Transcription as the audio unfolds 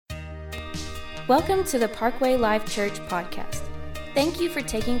Welcome to the Parkway Life Church podcast. Thank you for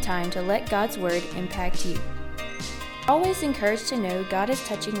taking time to let God's Word impact you. Always encouraged to know God is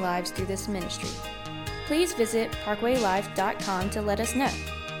touching lives through this ministry. Please visit parkwaylife.com to let us know.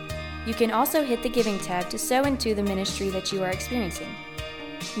 You can also hit the giving tab to sow into the ministry that you are experiencing.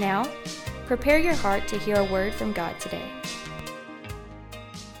 Now, prepare your heart to hear a word from God today.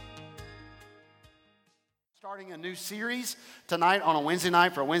 Starting a new series tonight on a Wednesday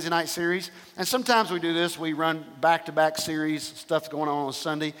night for a Wednesday night series. And sometimes we do this. We run back-to-back series, stuff going on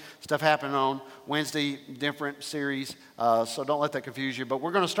Sunday, stuff happening on Wednesday, different series. So don't let that confuse you. But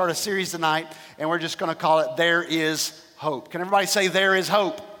we're going to start a series tonight, and we're just going to call it There Is Hope. Can everybody say There Is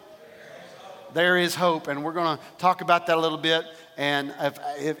Hope? There is hope. And we're going to talk about that a little bit. And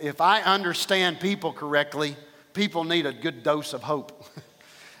if I understand people correctly, people need a good dose of hope.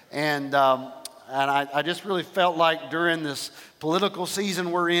 And I just really felt like during this political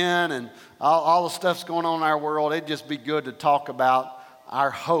season we're in and all the stuff's going on in our world, it'd just be good to talk about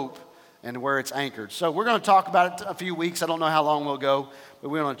our hope and where it's anchored. So we're going to talk about it a few weeks. I don't know how long we'll go, but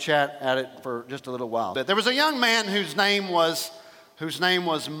we're going to chat at it for just a little while. But there was a young man whose name was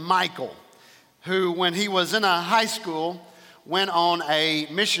Michael, who when he was in a high school went on a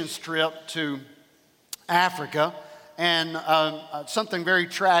missions trip to Africa, and something very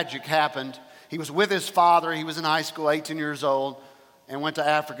tragic happened. He was with his father. He was in high school, 18 years old, and went to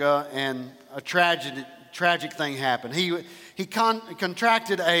Africa, and a tragic thing happened. He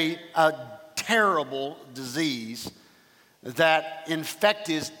contracted a terrible disease that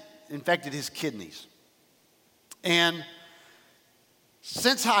infected his kidneys. And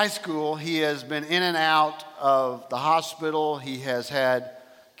since high school, he has been in and out of the hospital. He has had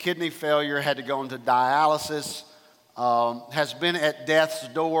kidney failure, had to go into dialysis, has been at death's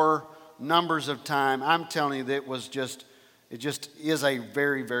door numbers of times. I'm telling you that it just is a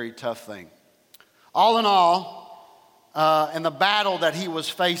very, very tough thing. All in all, in the battle that he was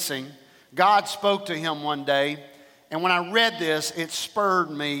facing, God spoke to him one day, and when I read this, it spurred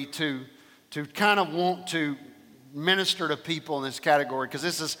me to kind of want to minister to people in this category, because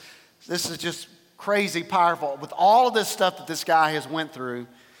this is just crazy powerful. With all of this stuff that this guy has went through,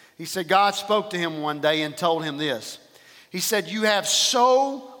 he said God spoke to him one day and told him this. He said, "You have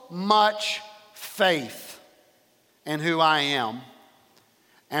so much faith in who I am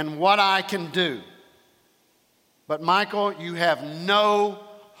and what I can do. But Michael, you have no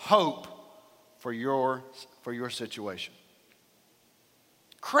hope for your situation."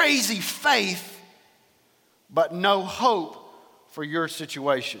 Crazy faith, but no hope for your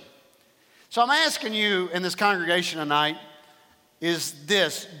situation. So I'm asking you in this congregation tonight is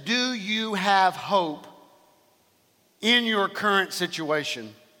this: do you have hope in your current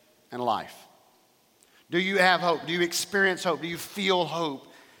situation in life? Do you have hope? Do you experience hope? Do you feel hope?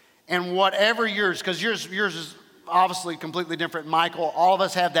 And whatever yours, because yours is obviously completely different. Michael, all of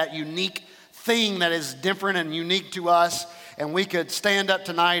us have that unique thing that is different and unique to us. And we could stand up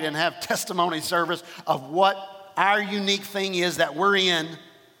tonight and have testimony service of what our unique thing is that we're in.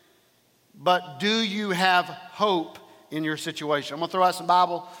 But do you have hope in your situation? I'm going to throw out some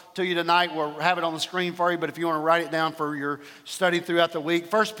Bible to you tonight. We'll have it on the screen for you, but if you want to write it down for your study throughout the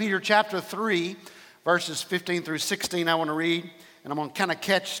week. 1 Peter chapter 3, verses 15 through 16, I want to read. And I'm going to kind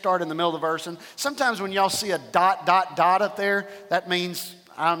of start in the middle of the verse. And sometimes when y'all see a dot up there, that means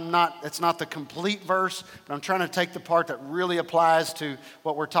it's not the complete verse, but I'm trying to take the part that really applies to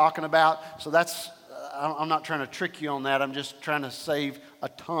what we're talking about. So I'm not trying to trick you on that. I'm just trying to save a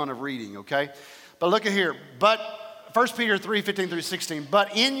ton of reading, okay? But look at here. But 1 Peter 3, 15 through 16.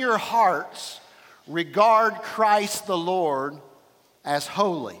 But in your hearts, regard Christ the Lord as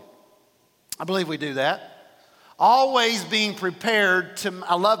holy. I believe we do that. Always being prepared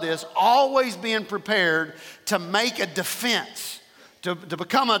always being prepared to make a defense, to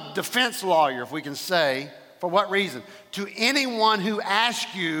become a defense lawyer, if we can say. For what reason? To anyone who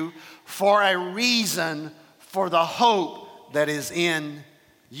asks you for a reason for the hope that is in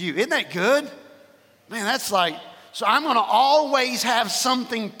you. Isn't that good? Man, that's like... So I'm going to always have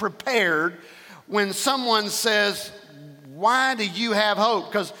something prepared when someone says, "Why do you have hope?"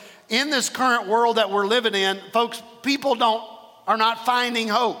 Because in this current world that we're living in, folks, people are not finding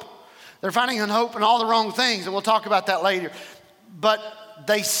hope. They're finding hope in all the wrong things, and we'll talk about that later. But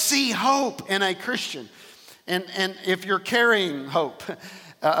they see hope in a Christian. And if you're carrying hope,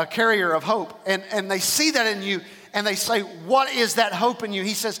 a carrier of hope, and they see that in you, and they say, "What is that hope in you?"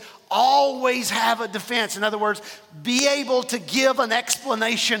 He says, always have a defense. In other words, be able to give an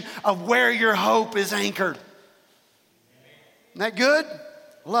explanation of where your hope is anchored. Isn't that good?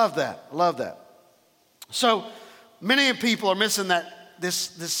 Love that. So many people are missing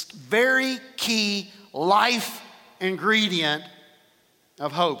this very key life ingredient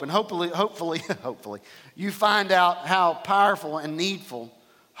of hope. And hopefully, you find out how powerful and needful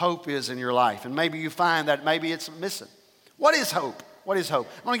hope is in your life. And maybe you find that maybe it's missing. What is hope? What is hope?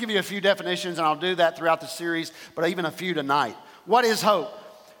 I'm going to give you a few definitions, and I'll do that throughout the series, but even a few tonight. What is hope?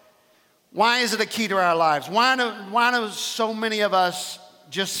 Why is it a key to our lives? Why do so many of us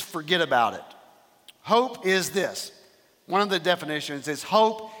just forget about it? Hope is this. One of the definitions is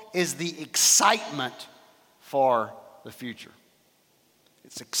hope is the excitement for the future.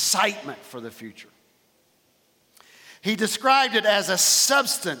 It's excitement for the future. He described it as a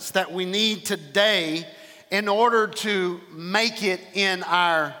substance that we need today in order to make it in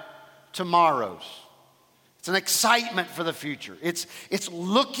our tomorrows. It's an excitement for the future. It's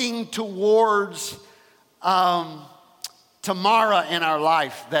looking towards tomorrow in our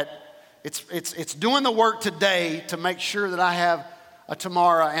life. That it's doing the work today to make sure that I have a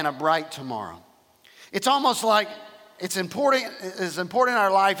tomorrow and a bright tomorrow. It's almost like it's important, as important in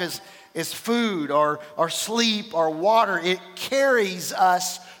our life as food or sleep or water. It carries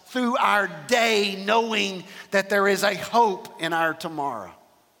us through our day knowing that there is a hope in our tomorrow.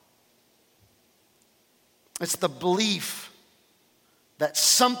 It's the belief that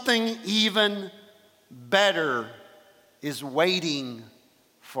something even better is waiting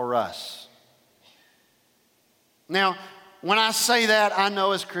for us. Now, when I say that, I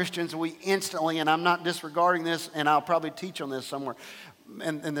know as Christians we instantly, and I'm not disregarding this, and I'll probably teach on this somewhere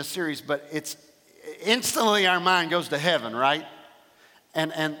in this series, but it's instantly our mind goes to heaven, right?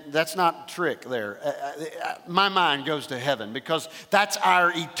 And that's not a trick there. My mind goes to heaven because that's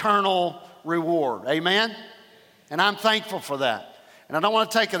our eternal reward. Amen? And I'm thankful for that. And I don't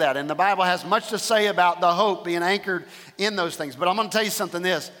want to take of that. And the Bible has much to say about the hope being anchored in those things. But I'm going to tell you something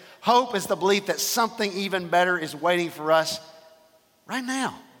this. Hope is the belief that something even better is waiting for us right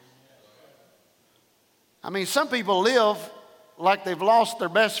now. I mean, some people live like they've lost their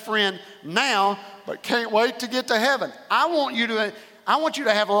best friend now, but can't wait to get to heaven. I want you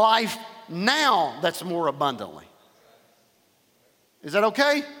to have life now that's more abundantly. Is that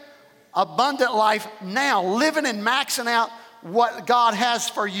okay? Abundant life now, living and maxing out what God has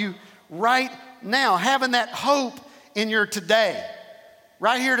for you right now, having that hope in your today.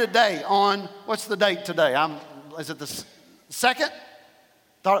 Right here today on, what's the date today? Is it the second?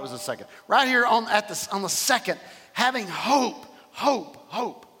 Thought it was the second. Right here on the second, having hope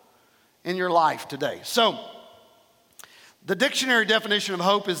in your life today. So, the dictionary definition of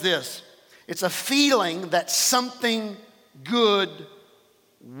hope is this. It's a feeling that something good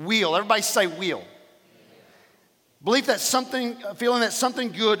will. Everybody say will. Belief that feeling that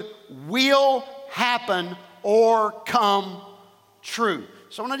something good will happen or come true.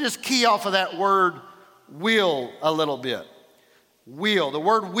 So I want to just key off of that word will a little bit. Will. The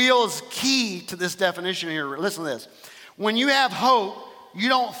word will is key to this definition here. Listen to this. When you have hope, you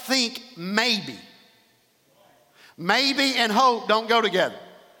don't think maybe. Maybe and hope don't go together.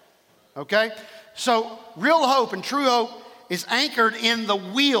 Okay? So real hope and true hope is anchored in the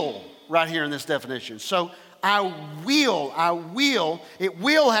will right here in this definition. So I will, it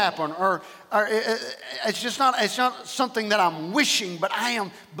will happen, or it's not something that I'm wishing, but I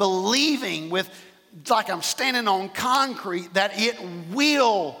am believing like I'm standing on concrete that it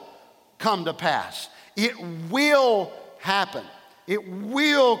will come to pass. It will happen. It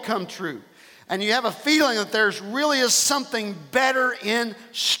will come true. And you have a feeling that there's really is something better in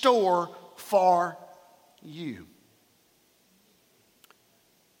store for you.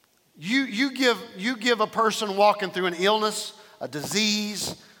 You give a person walking through an illness, a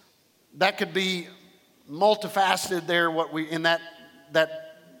disease, that could be multifaceted there, that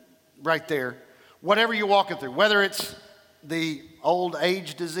right there. Whatever you're walking through, whether it's the old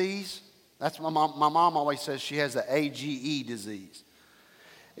age disease, that's my mom always says she has the AGE disease.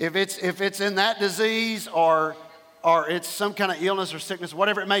 If it's in that disease or it's some kind of illness or sickness,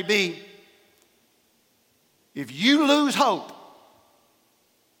 whatever it may be, if you lose hope,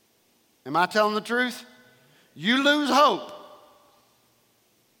 am I telling the truth? You lose hope,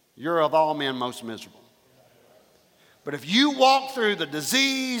 you're of all men most miserable. But if you walk through the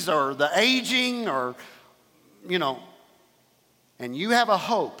disease or the aging or, and you have a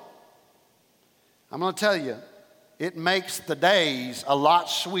hope, I'm going to tell you, it makes the days a lot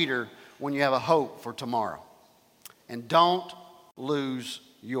sweeter when you have a hope for tomorrow. And don't lose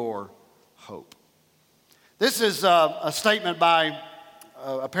your hope. This is a statement by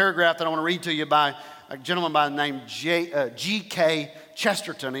a paragraph that I want to read to you by a gentleman by the name G.K.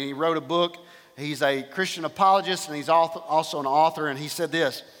 Chesterton. And he wrote a book. He's a Christian apologist and he's also an author. And he said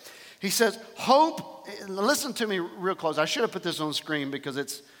this. He says, hope listen to me real close. I should have put this on the screen because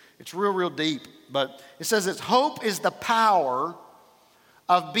it's real deep. But it says this: hope is the power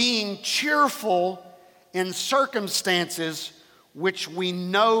of being cheerful in circumstances which we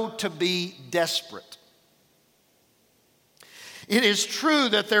know to be desperate. It is true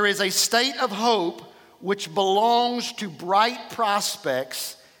that there is a state of hope which belongs to bright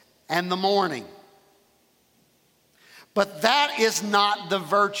prospects and the morning. But that is not the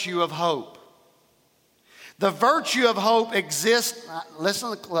virtue of hope. The virtue of hope exists,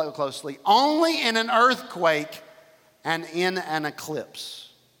 listen closely, only in an earthquake and in an eclipse.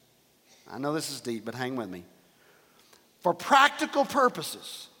 I know this is deep, but hang with me. For practical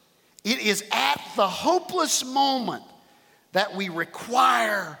purposes, it is at the hopeless moment that we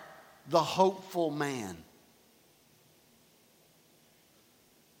require the hopeful man.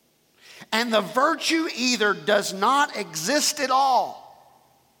 And the virtue either does not exist at all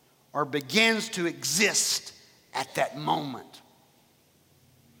or begins to exist at that moment.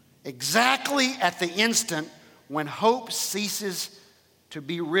 Exactly at the instant when hope ceases to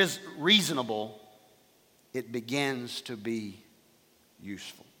be reasonable, it begins to be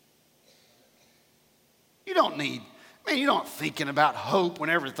useful. You don't thinking about hope when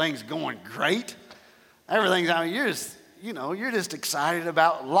everything's going great. You're just excited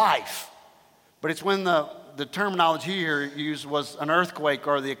about life. But it's when the terminology here used was an earthquake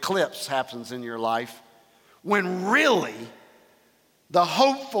or the eclipse happens in your life, when really the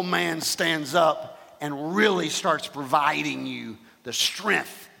hopeful man stands up and really starts providing you the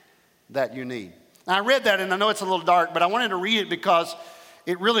strength that you need. Now, I read that, and I know it's a little dark, but I wanted to read it because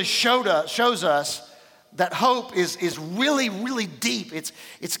it really shows us that hope is really deep. It's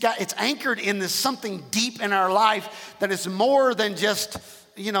anchored in this something deep in our life that is more than just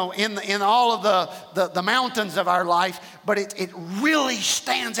in all of the mountains of our life, but it really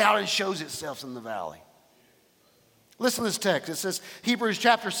stands out and shows itself in the valley. Listen to this text. It says Hebrews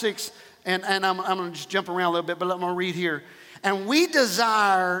chapter 6, and I'm going to just jump around a little bit, but I'm going to read here. And we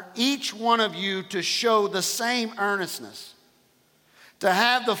desire each one of you to show the same earnestness, to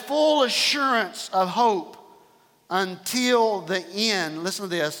have the full assurance of hope until the end. Listen to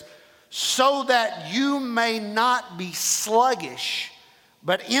this. So that you may not be sluggish,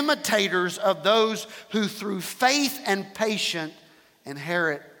 but imitators of those who through faith and patience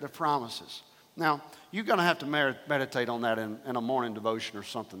inherit the promises. Now, you're going to have to meditate on that in a morning devotion or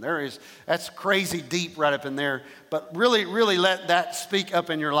something. That's crazy deep right up in there, but really let that speak up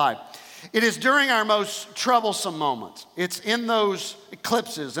in your life. It is during our most troublesome moments. It's in those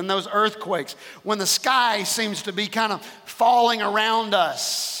eclipses, in those earthquakes, when the sky seems to be kind of falling around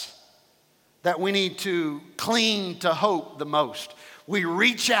us, that we need to cling to hope the most. We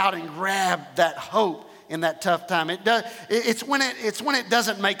reach out and grab that hope in that tough time. It's when it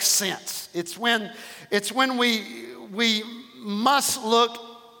doesn't make sense. It's when we must look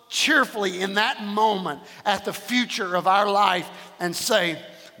cheerfully in that moment at the future of our life and say,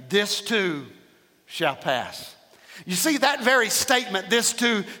 this too shall pass. You see, that very statement, this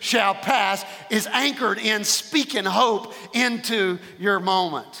too shall pass, is anchored in speaking hope into your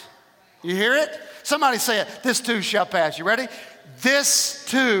moment. You hear it? Somebody say it. This too shall pass. You ready? This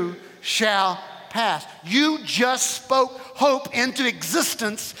too shall pass. You just spoke hope into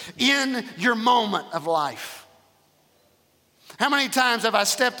existence in your moment of life. How many times have I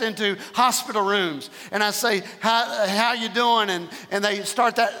stepped into hospital rooms and I say, how you doing? And they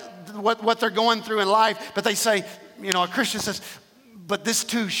start what they're going through in life, but they say, a Christian says, but this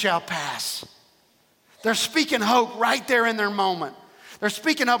too shall pass. They're speaking hope right there in their moment. They're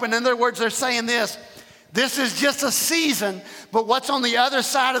speaking hope, and in other words, they're saying this is just a season, but what's on the other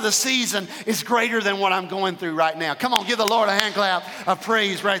side of the season is greater than what I'm going through right now. Come on, give the Lord a hand clap of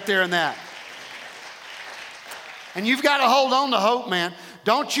praise right there in that. And you've got to hold on to hope, man.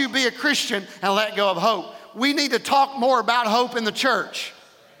 Don't you be a Christian and let go of hope. We need to talk more about hope in the church.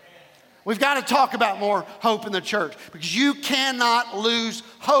 We've got to talk about more hope in the church because you cannot lose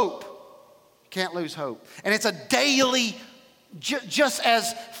hope. You can't lose hope. And it's a daily, just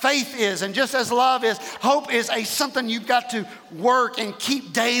as faith is and just as love is, hope is something you've got to work and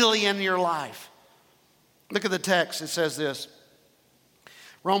keep daily in your life. Look at the text. It says this.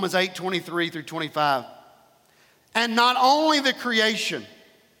 Romans 8:23-25. And not only the creation,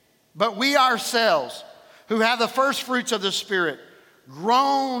 but we ourselves, who have the first fruits of the Spirit,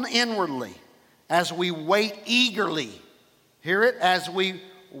 groan inwardly as we wait eagerly. Hear it? As we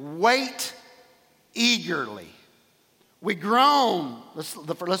wait eagerly. We groan. Let's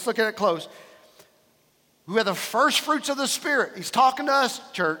look at it close. Who have the first fruits of the Spirit. He's talking to us,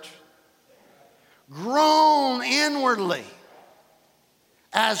 church. Groan inwardly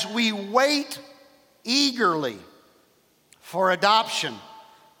as we wait eagerly for adoption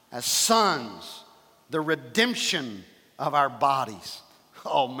as sons, the redemption of our bodies.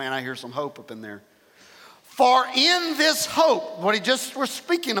 Oh man, I hear some hope up in there. For in this hope, what he just was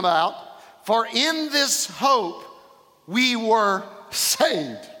speaking about, for in this hope we were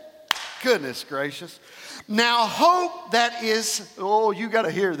saved. Goodness gracious. Now hope that is, oh, you got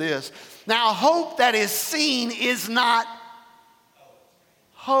to hear this. Now hope that is seen is not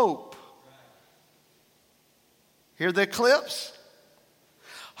hope. Hear the eclipse?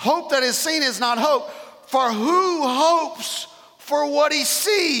 Hope that is seen is not hope. For who hopes for what he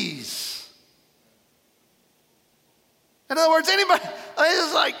sees? In other words, anybody,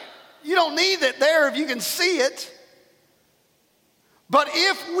 it's like, you don't need it there if you can see it. But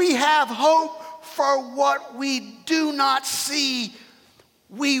if we have hope for what we do not see,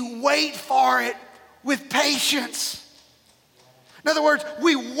 we wait for it with patience. In other words,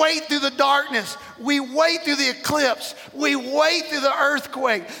 we wait through the darkness. We wait through the eclipse. We wait through the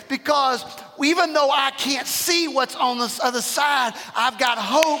earthquake, because even though I can't see what's on the other side, I've got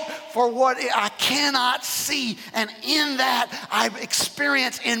hope for what I cannot see. And in that, I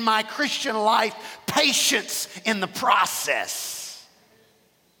experience in my Christian life patience in the process.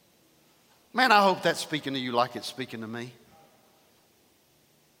 Man, I hope that's speaking to you like it's speaking to me.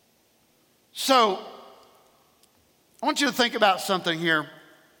 So, I want you to think about something here.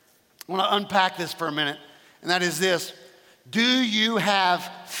 I want to unpack this for a minute, and that is this. Do you have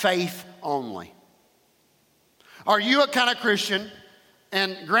faith only? Are you a kind of Christian,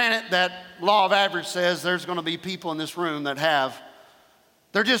 and granted that law of average says there's going to be people in this room that have,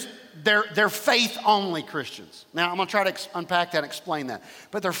 they're faith only Christians. Now, I'm going to try to unpack that and explain that.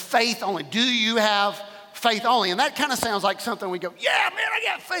 But they're faith only. Do you have faith only? And that kind of sounds like something we go, yeah, man, I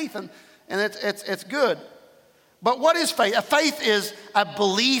got faith, and it's good. But what is faith? A faith is a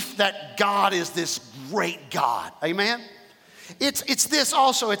belief that God is this great God. Amen? It's this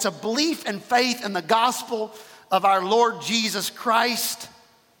also. It's a belief and faith in the gospel of our Lord Jesus Christ.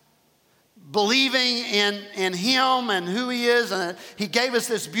 Believing in Him and who He is. And He gave us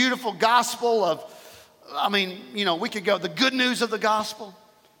this beautiful gospel of, we could go the good news of the gospel.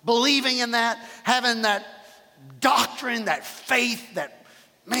 Believing in that. Having that doctrine, that faith that,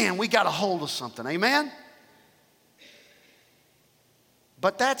 man, we got a hold of something. Amen?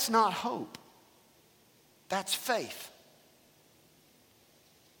 But that's not hope. That's faith.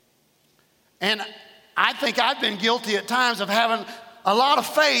 And I think I've been guilty at times of having a lot of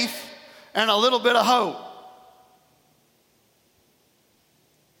faith and a little bit of hope.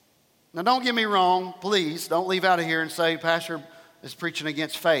 Now, don't get me wrong. Please don't leave out of here and say, Pastor is preaching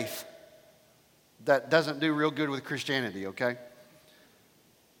against faith. That doesn't do real good with Christianity, okay?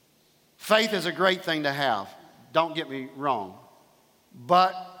 Faith is a great thing to have. Don't get me wrong.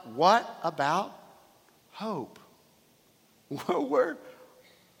 But what about hope? Where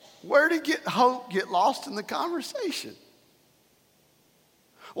did hope get lost in the conversation?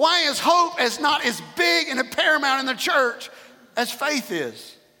 Why is hope not as big and paramount in the church as faith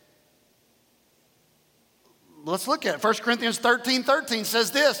is? Let's look at it. 1 Corinthians 13:13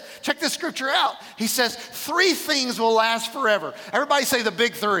 says this. Check this scripture out. He says, 3 things will last forever. Everybody say the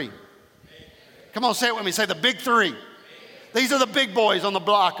big 3. Come on, say it with me. Say the big 3. These are the big boys on the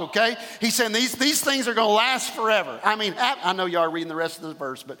block, okay? He's saying these things are going to last forever. I know y'all are reading the rest of the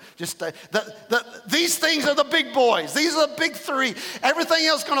verse, but just these things are the big boys. These are the big 3. Everything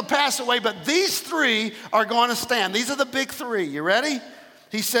else is going to pass away, but these 3 are going to stand. These are the big 3. You ready?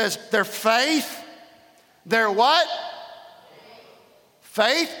 He says their faith, their what?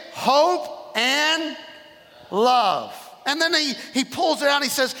 Faith, hope, and love. And then he pulls it out and he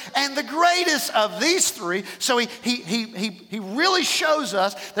says, and the greatest of these 3, so he really shows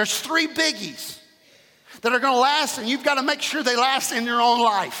us there's 3 biggies that are going to last, and you've got to make sure they last in your own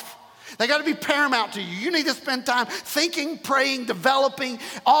life. They got to be paramount to you. You need to spend time thinking, praying, developing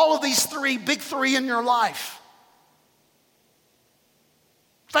all of these 3, big 3 in your life.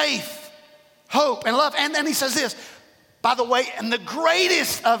 Faith, hope, and love. And then he says this, by the way, and the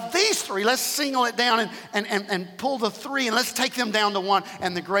greatest of these 3, let's single it down and pull the 3 and let's take them down to 1.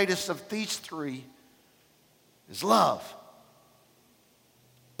 And the greatest of these 3 is love.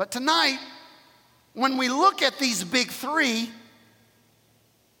 But tonight, when we look at these big 3,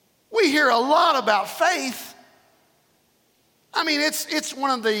 we hear a lot about faith. It's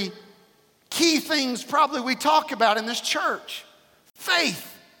one of the key things probably we talk about in this church.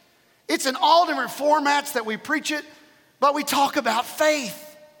 Faith. It's in all different formats that we preach it. But we talk about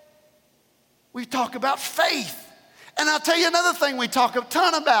faith. We talk about faith. And I'll tell you another thing we talk a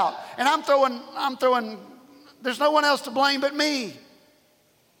ton about. And I'm throwing, there's no one else to blame but me.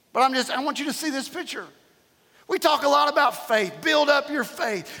 But I want you to see this picture. We talk a lot about faith. Build up your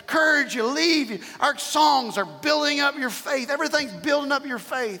faith. Courage you, leave you. Our songs are building up your faith. Everything's building up your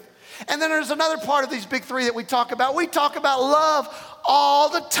faith. And then there's another part of these big three that we talk about. We talk about love all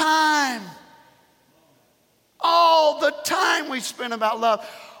the time. All the time we spend about love.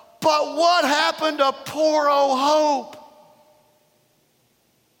 But what happened to poor old hope?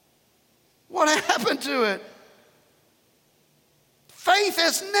 What happened to it? Faith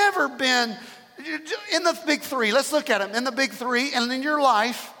has never been, in the big three, let's look at them. In the big three and in your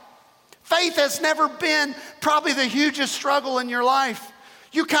life, faith has never been probably the hugest struggle in your life.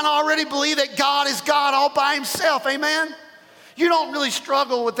 You kind of already believe that God is God all by himself, amen? You don't really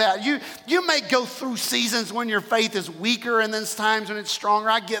struggle with that. You may go through seasons when your faith is weaker and then times when it's stronger.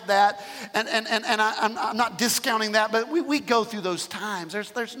 I get that. And I'm not discounting that, but we go through those times.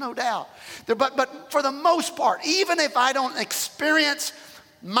 There's no doubt. But for the most part, even if I don't experience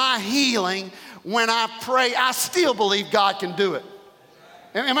my healing when I pray, I still believe God can do it.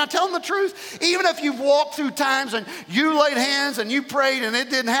 Am I telling the truth? Even if you've walked through times and you laid hands and you prayed and it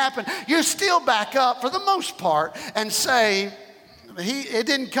didn't happen, you still back up for the most part and say, it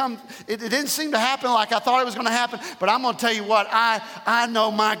didn't seem to happen like I thought it was going to happen, but I'm going to tell you what, I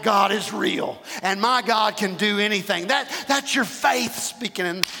know my God is real and my God can do anything. That's your faith speaking,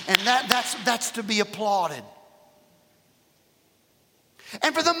 and that's to be applauded.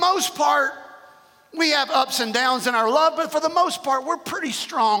 And for the most part, we have ups and downs in our love, but for the most part, we're pretty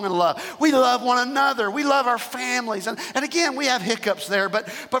strong in love. We love one another. We love our families. And again, we have hiccups there, but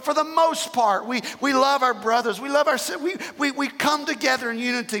for the most part, we love our brothers. We love our we come together in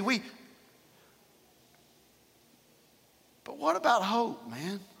unity. But what about hope,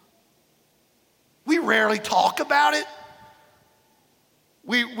 man? We rarely talk about it.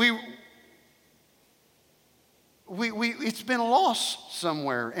 It's been lost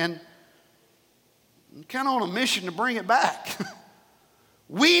somewhere, and I'm kind of on a mission to bring it back.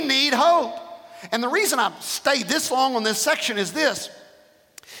 We need hope. And the reason I've stayed this long on this section is this.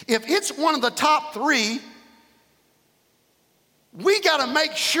 If it's one of the top three, we got to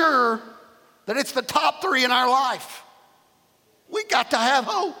make sure that it's the top three in our life. We got to have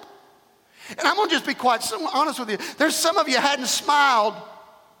hope. And I'm going to just be quite honest with you. There's some of you hadn't smiled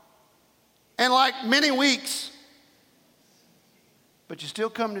in like many weeks, but you still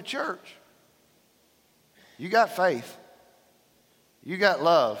come to church. You got faith. You got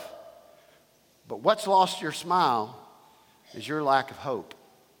love. But what's lost your smile is your lack of hope.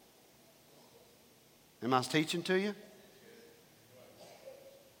 Am I teaching to you?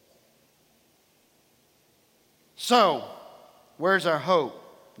 So, where's our hope?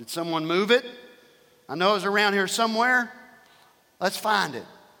 Did someone move it? I know it's around here somewhere. Let's find it.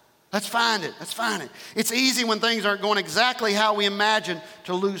 Let's find it. Let's find it. It's easy when things aren't going exactly how we imagine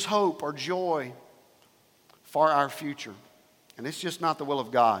to lose hope or joy for our future. And it's just not the will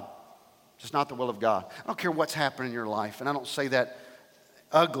of God. Just not the will of God. I don't care what's happening in your life, and I don't say that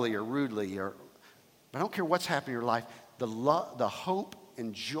ugly or rudely, but I don't care what's happening in your life. The hope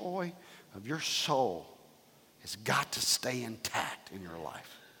and joy of your soul has got to stay intact in your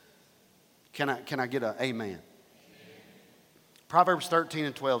life. Can I get an amen? Proverbs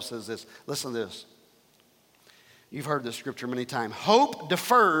 13:12 says this. Listen to this. You've heard this scripture many times. Hope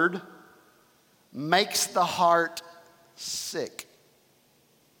deferred makes the heart sick.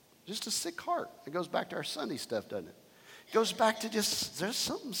 Just a sick heart. It goes back to our Sunday stuff, doesn't it? It goes back to there's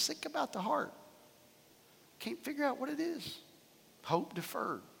something sick about the heart. Can't figure out what it is. Hope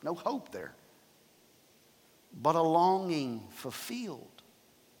deferred. No hope there. But a longing fulfilled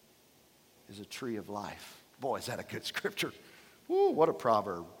is a tree of life. Boy, is that a good scripture. Ooh, what a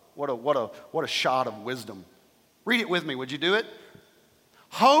proverb. What a shot of wisdom. Read it with me. Would you do it?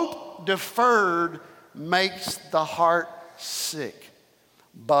 Hope deferred makes the heart sick,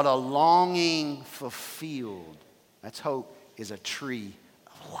 but a longing fulfilled, that's hope, is a tree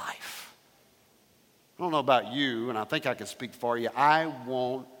of life. I don't know about you, and I think I can speak for you. I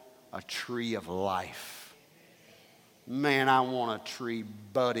want a tree of life. Man, I want a tree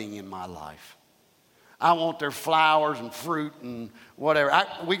budding in my life. I want their flowers and fruit and whatever.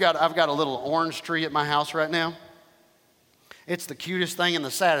 I've got a little orange tree at my house right now. It's the cutest thing and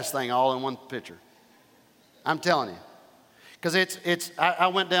the saddest thing all in one picture. I'm telling you. Because I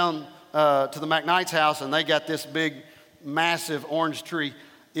went down to the McKnight's house and they got this big, massive orange tree.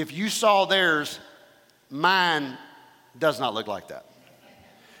 If you saw theirs, mine does not look like that.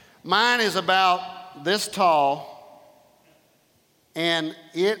 Mine is about this tall, and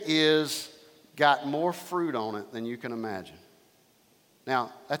it is got more fruit on it than you can imagine.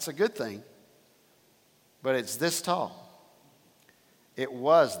 Now, that's a good thing, but it's this tall. It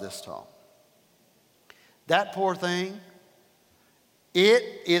was this tall. That poor thing, it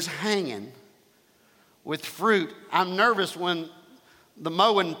is hanging with fruit. I'm nervous when the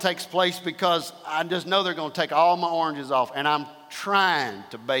mowing takes place because I just know they're going to take all my oranges off, and I'm trying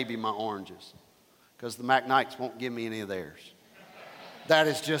to baby my oranges because the McKnights won't give me any of theirs. That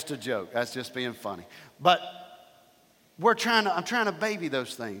is just a joke. That's just being funny. But I'm trying to baby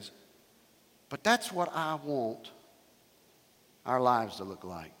those things. But that's what I want our lives to look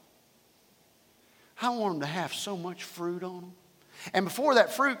like. I want them to have so much fruit on them. And before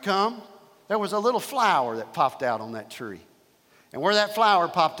that fruit come, there was a little flower that popped out on that tree. And where that flower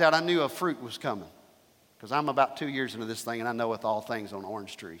popped out, I knew a fruit was coming. Because I'm about 2 years into this thing, and I knoweth all things on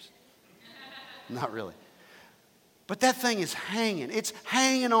orange trees. Not really. But that thing is hanging. It's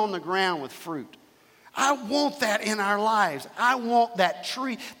hanging on the ground with fruit. I want that in our lives. I want that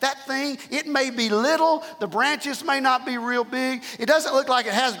tree. That thing, it may be little. The branches may not be real big. It doesn't look like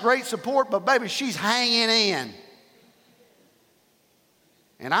it has great support, but baby, she's hanging in.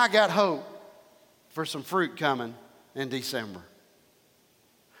 And I got hope for some fruit coming in December.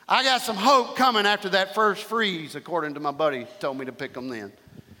 I got some hope coming after that first freeze, according to my buddy told me to pick them then.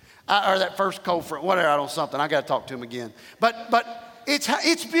 Or that first cold front, whatever, I don't know, something. I got to talk to him again. But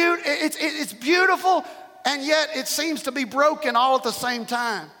it's beautiful, and yet it seems to be broken all at the same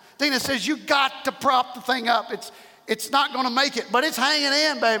time. Dina says, you got to prop the thing up. It's not going to make it, but it's hanging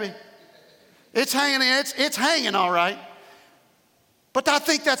in, baby. It's hanging in. It's hanging all right. But I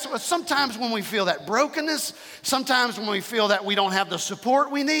think that's sometimes when we feel that brokenness, sometimes when we feel that we don't have the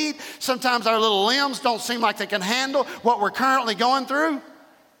support we need, sometimes our little limbs don't seem like they can handle what we're currently going through.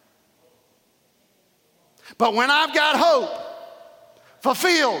 But when I've got hope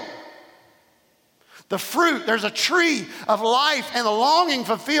fulfilled, the fruit, there's a tree of life, and the longing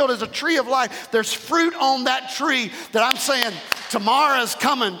fulfilled is a tree of life. There's fruit on that tree that I'm saying, tomorrow's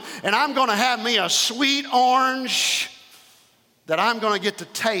coming, and I'm going to have me a sweet orange that I'm going to get to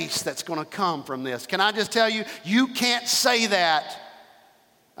taste that's going to come from this. Can I just tell you, you can't say that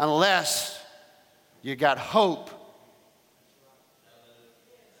unless you got hope.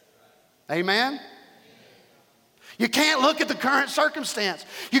 Amen? You can't look at the current circumstance.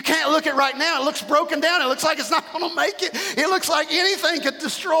 You can't look at right now. It looks broken down. It looks like it's not going to make it. It looks like anything could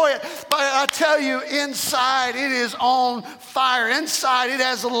destroy it. But I tell you, inside it is on fire. Inside it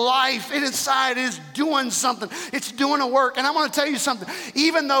has life. Inside it is doing something. It's doing a work. And I want to tell you something.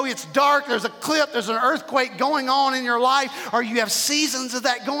 Even though it's dark, there's a clip, there's an earthquake going on in your life, or you have seasons of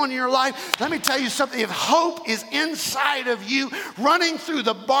that going in your life, let me tell you something. If hope is inside of you, running through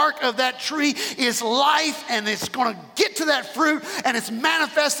the bark of that tree is life, and it's going to get to that fruit, and it's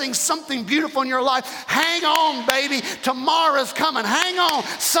manifesting something beautiful in your life. Hang on, baby. Tomorrow's coming. Hang on.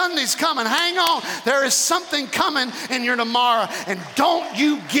 Sunday's coming. Hang on. There is something coming in your tomorrow, and don't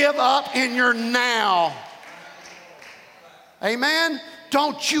you give up in your now. Amen?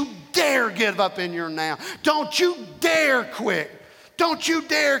 Don't you dare give up in your now. Don't you dare quit. Don't you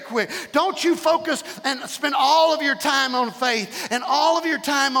dare quit. Don't you focus and spend all of your time on faith and all of your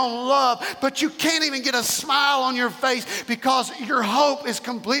time on love, but you can't even get a smile on your face because your hope is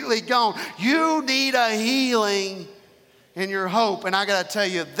completely gone. You need a healing in your hope. And I got to tell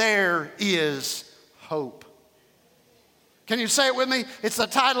you, there is hope. Can you say it with me? It's the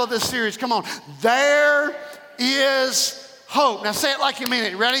title of this series. Come on. There is hope. Now say it like you mean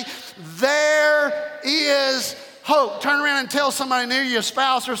it. Ready? There is hope. Turn around and tell somebody near you, a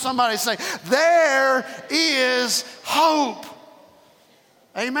spouse or somebody, say, there is hope.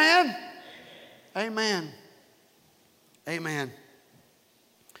 Amen? Amen. Amen.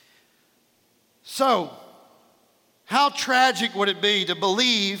 So, how tragic would it be to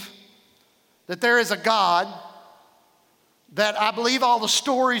believe that there is a God, that I believe all the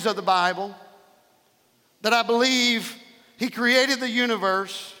stories of the Bible, that I believe He created the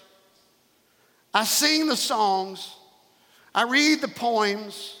universe, I sing the songs, I read the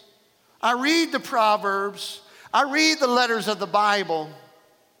poems, I read the Proverbs, I read the letters of the Bible,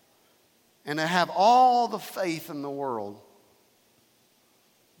 and to have all the faith in the world,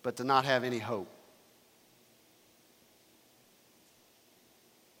 but to not have any hope.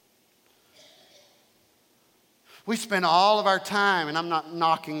 We spend all of our time, and I'm not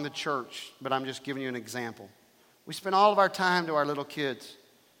knocking the church, but I'm just giving you an example. We spend all of our time to our little kids,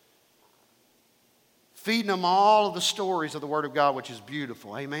 feeding them all of the stories of the Word of God, which is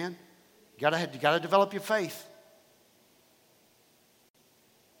beautiful. Amen? You got to develop your faith.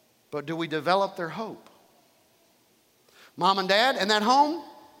 But do we develop their hope? Mom and Dad in that home,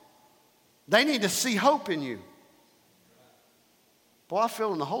 they need to see hope in you. Boy, I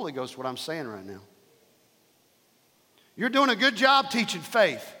feel in the Holy Ghost what I'm saying right now. You're doing a good job teaching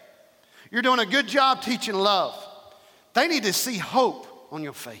faith. You're doing a good job teaching love. They need to see hope on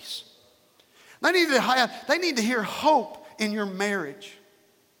your face. They need to hear hope in your marriage.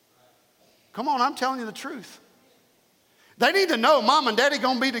 Come on, I'm telling you the truth. They need to know mom and daddy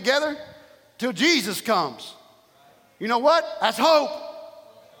going to be together till Jesus comes. You know what? That's hope.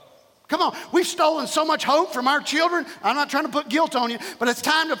 Come on, we've stolen so much hope from our children. I'm not trying to put guilt on you, but it's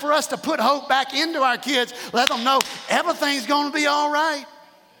time for us to put hope back into our kids. Let them know everything's going to be all right.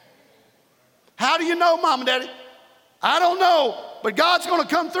 How do you know, mom and daddy? I don't know, but God's going to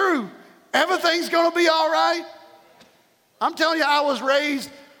come through. Everything's going to be all right. I'm telling you, I was raised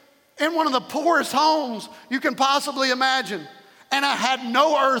in one of the poorest homes you can possibly imagine, and I had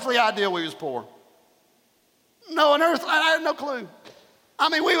no earthly idea we was poor. I had no clue. I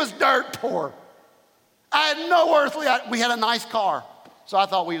mean, we was dirt poor. I had no earthly idea. We had a nice car, so I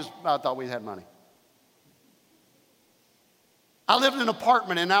thought we had money. I lived in an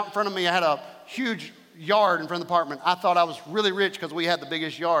apartment, and out in front of me I had a huge yard in front of the apartment. I thought I was really rich because we had the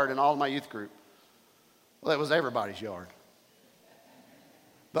biggest yard in all of my youth group. Well, it was everybody's yard.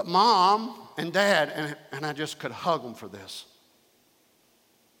 But mom and dad, and I just could hug them for this,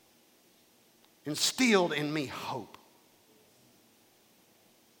 instilled in me hope.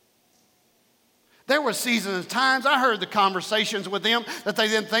 There were seasons and times I heard the conversations with them that they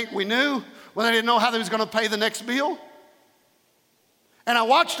didn't think we knew, when they didn't know how they was going to pay the next bill. And I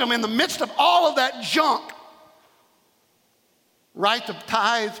watched them in the midst of all of that junk write the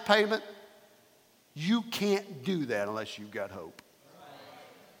tithe payment. You can't do that unless you've got hope.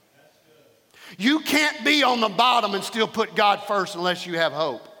 You can't be on the bottom and still put God first unless you have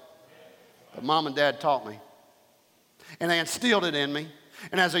hope. But mom and dad taught me. And they instilled it in me.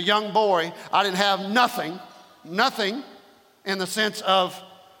 And as a young boy, I didn't have nothing in the sense of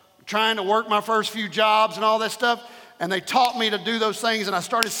trying to work my first few jobs and all that stuff. And they taught me to do those things, and I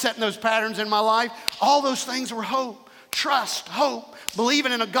started setting those patterns in my life. All those things were hope, trust, hope,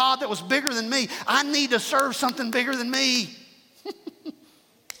 believing in a God that was bigger than me. I need to serve something bigger than me.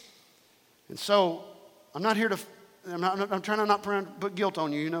 And so I'm trying to not put guilt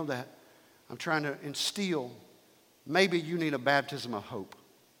on you. You know that. I'm trying to instill. Maybe you need a baptism of hope.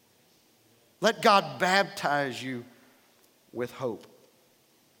 Let God baptize you with hope.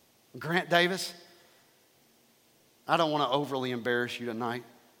 Grant Davis, I don't want to overly embarrass you tonight,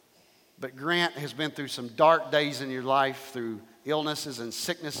 but Grant has been through some dark days in your life through illnesses and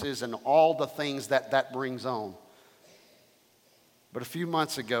sicknesses and all the things that brings on. But a few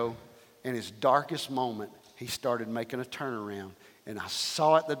months ago, in his darkest moment, he started making a turnaround, and I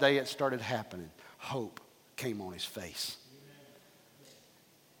saw it the day it started happening. Hope came on his face.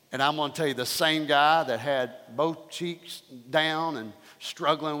 And I'm going to tell you, the same guy that had both cheeks down and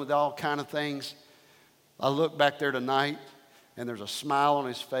struggling with all kind of things, I look back there tonight, and there's a smile on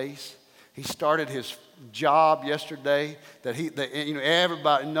his face. He started his job yesterday that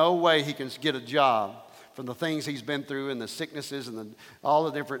everybody, no way he can get a job from the things he's been through and the sicknesses and all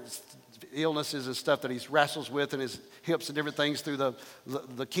the different illnesses and stuff that he wrestles with, and his hips and different things through the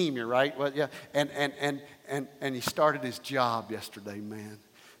leukemia, right? Well, yeah, and he started his job yesterday, man.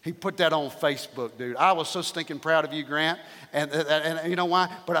 He put that on Facebook, dude. I was so stinking proud of you, Grant. And you know why?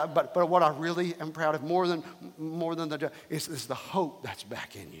 But what I really am proud of more than the job is the hope that's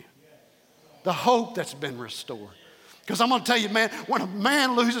back in you. The hope that's been restored. Because I'm going to tell you, man, when a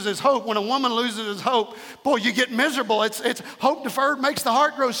man loses his hope, when a woman loses his hope, boy, you get miserable. It's hope deferred makes the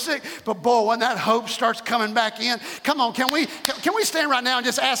heart grow sick. But boy, when that hope starts coming back in, come on, can we stand right now and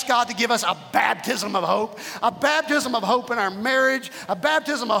just ask God to give us a baptism of hope? A baptism of hope in our marriage, a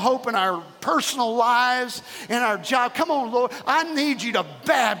baptism of hope in our personal lives, in our job. Come on, Lord, I need you to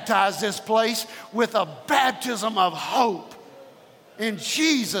baptize this place with a baptism of hope in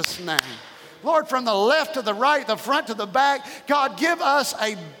Jesus' name. Lord, from the left to the right, the front to the back, God, give us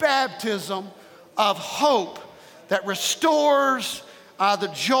a baptism of hope that restores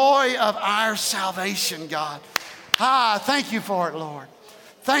the joy of our salvation, God. Thank you for it, Lord.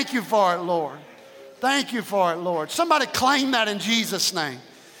 Thank you for it, Lord. Thank you for it, Lord. Somebody claim that in Jesus' name.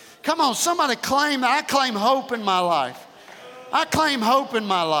 Come on, somebody claim that. I claim hope in my life. I claim hope in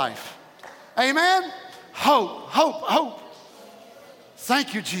my life. Amen? Hope, hope, hope.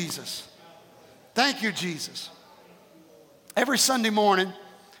 Thank you, Jesus. Thank you, Jesus. Every Sunday morning,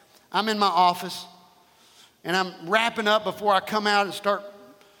 I'm in my office, and I'm wrapping up before I come out and start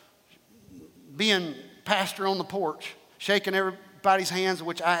being pastor on the porch, shaking everybody's hands,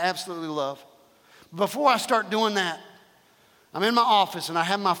 which I absolutely love. Before I start doing that, I'm in my office, and I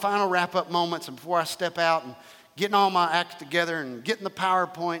have my final wrap-up moments, and before I step out and getting all my acts together and getting the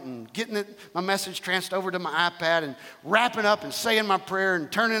PowerPoint and getting my message transferred over to my iPad and wrapping up and saying my prayer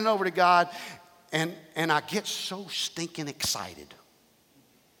and turning it over to God. And I get so stinking excited.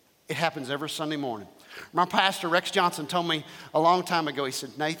 It happens every Sunday morning. My pastor, Rex Johnson, told me a long time ago, he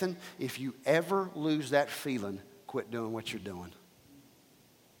said, Nathan, if you ever lose that feeling, quit doing what you're doing.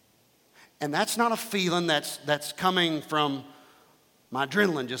 And that's not a feeling that's coming from my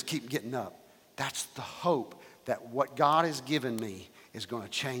adrenaline just keep getting up. That's the hope that what God has given me is going to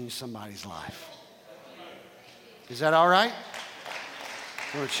change somebody's life. Is that all right?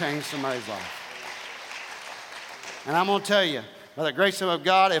 It's going to change somebody's life. And I'm going to tell you, by the grace of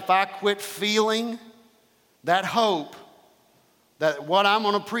God, if I quit feeling that hope, that what I'm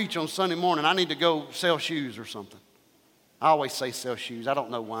going to preach on Sunday morning, I need to go sell shoes or something. I always say sell shoes. I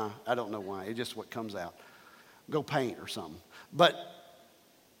don't know why. It's just what comes out. Go paint or something. But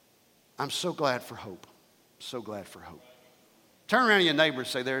I'm so glad for hope. So glad for hope. Turn around to your neighbor and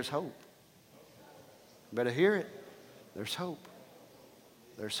say, there's hope. Better hear it. There's hope.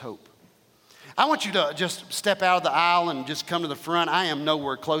 There's hope. I want you to just step out of the aisle and just come to the front. I am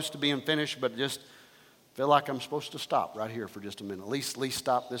nowhere close to being finished, but just feel like I'm supposed to stop right here for just a minute. At least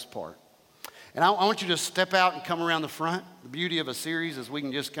stop this part. And I want you to step out and come around the front. The beauty of a series is we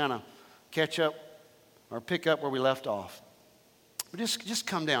can just kind of catch up or pick up where we left off. But just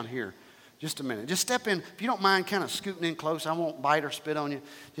come down here just a minute. Just step in. If you don't mind kind of scooting in close, I won't bite or spit on you.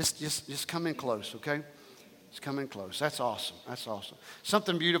 Just come in close, okay? Just come in close. That's awesome. That's awesome.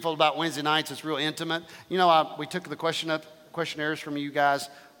 Something beautiful about Wednesday nights, it's real intimate. You know, we took the questionnaires from you guys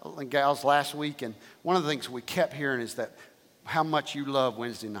and gals last week, and one of the things we kept hearing is that how much you love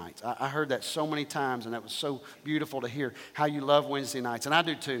Wednesday nights. I heard that so many times, and that was so beautiful to hear how you love Wednesday nights, and I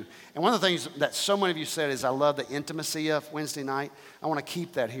do too. And one of the things that so many of you said is I love the intimacy of Wednesday night. I want to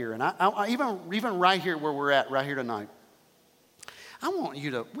keep that here, and I even right here where we're at right here tonight, I want you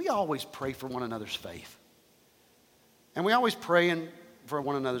to, we always pray for one another's faith, and we always pray for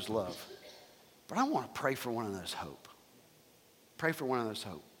one another's love, but I want to pray for one another's hope. Pray for one another's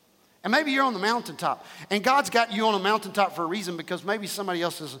hope. And maybe you're on the mountaintop, and God's got you on a mountaintop for a reason, because maybe somebody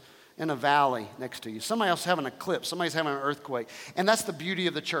else is in a valley next to you. Somebody else having an eclipse. Somebody's having an earthquake. And that's the beauty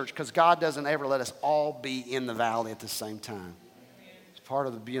of the church, because God doesn't ever let us all be in the valley at the same time. It's part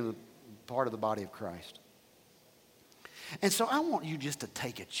of being part of the body of Christ. And so I want you just to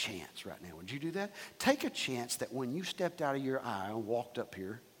take a chance right now. Would you do that? Take a chance that when you stepped out of your aisle and walked up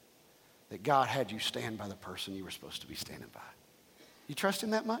here, that God had you stand by the person you were supposed to be standing by. You trust Him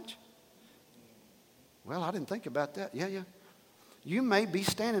that much? Well, I didn't think about that. Yeah. You may be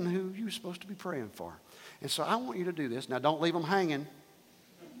standing who you're supposed to be praying for. And so I want you to do this. Now, don't leave them hanging.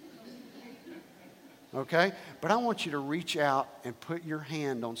 Okay? But I want you to reach out and put your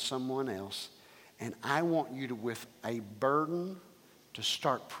hand on someone else. And I want you to, with a burden, to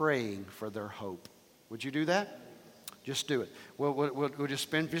start praying for their hope. Would you do that? Just do it. We'll just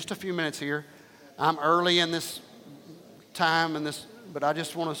spend just a few minutes here. I'm early in this time, but I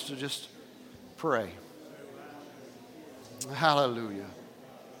just want us to just pray. Hallelujah.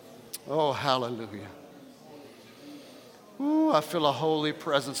 Oh, hallelujah. Ooh, I feel a holy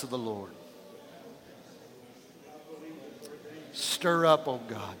presence of the Lord. Stir up, oh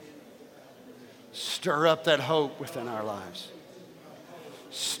God. Stir up that hope within our lives.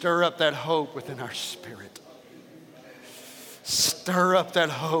 Stir up that hope within our spirit. Stir up that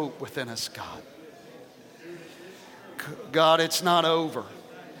hope within us, God. God, it's not over.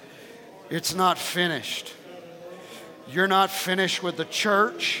 It's not finished. You're not finished with the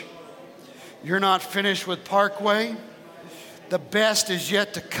church. You're not finished with Parkway. The best is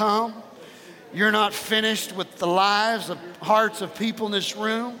yet to come. You're not finished with the lives of hearts of people in this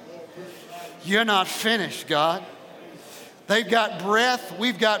room. You're not finished, God. They've got breath.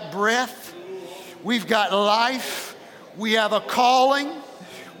 We've got breath. We've got life. We have a calling.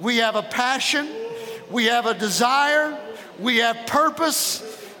 We have a passion. We have a desire. We have purpose.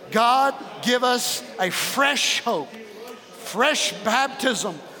 God, give us a fresh hope. Fresh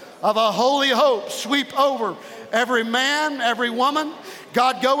baptism of a holy hope sweep over every man, every woman.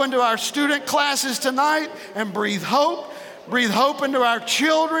 God, go into our student classes tonight and breathe hope. Breathe hope into our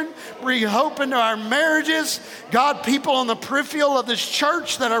children. Breathe hope into our marriages. God, people on the peripheral of this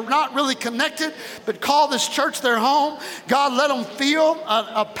church that are not really connected but call this church their home, God, let them feel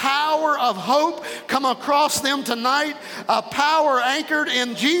a power of hope come across them tonight, a power anchored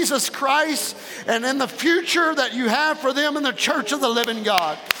in Jesus Christ and in the future that you have for them in the church of the living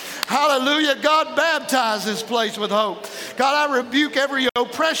God. Hallelujah. God, baptize this place with hope. God, I rebuke every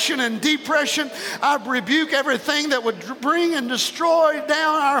oppression and depression. I rebuke everything that would bring and destroy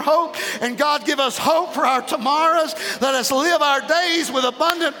down our hope. And God, give us hope for our tomorrows. Let us live our days with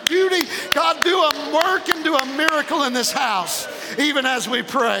abundant beauty. God, do a work and do a miracle in this house, even as we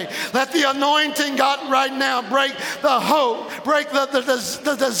pray. Let the anointing, God, right now break the hope, break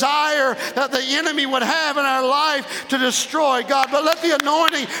the desire that the enemy would have in our life to destroy, God. But let the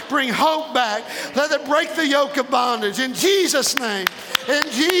anointing bring hope back. Let it break the yoke of bondage. In Jesus' name, in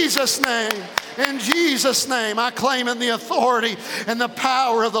Jesus' name, in Jesus' name, I claim in the authority and the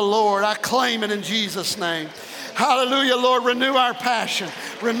power of the Lord. I claim it in Jesus' name. Hallelujah, Lord. Renew our passion.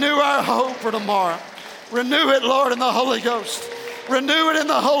 Renew our hope for tomorrow. Renew it, Lord, in the Holy Ghost. Renew it in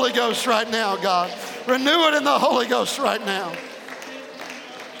the Holy Ghost right now, God. Renew it in the Holy Ghost right now.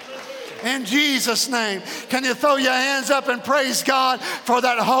 In Jesus' name. Can you throw your hands up and praise God for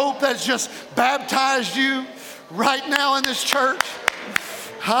that hope that's just baptized you right now in this church?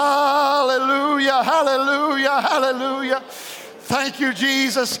 Hallelujah, hallelujah, hallelujah. Thank you,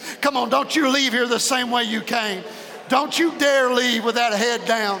 Jesus. Come on, don't you leave here the same way you came. Don't you dare leave with that head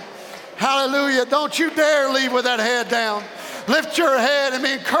down. Hallelujah. Don't you dare leave with that head down. Lift your head and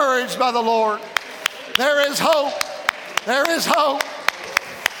be encouraged by the Lord. There is hope. There is hope.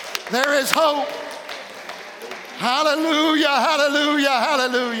 There is hope. Hallelujah, hallelujah,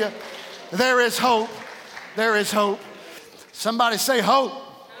 hallelujah. There is hope. There is hope. Somebody say hope.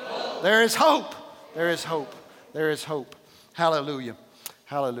 Hope. There is hope. There is hope. There is hope. Hallelujah.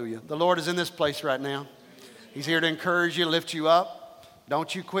 Hallelujah. The Lord is in this place right now. He's here to encourage you, lift you up.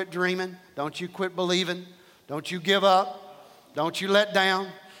 Don't you quit dreaming. Don't you quit believing. Don't you give up. Don't you let down.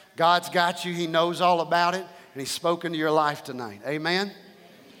 God's got you. He knows all about it. And He's spoken to your life tonight. Amen.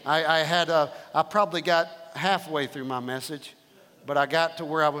 I probably got halfway through my message, but I got to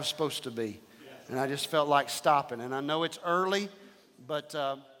where I was supposed to be. And I just felt like stopping. And I know it's early, but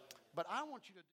I want you to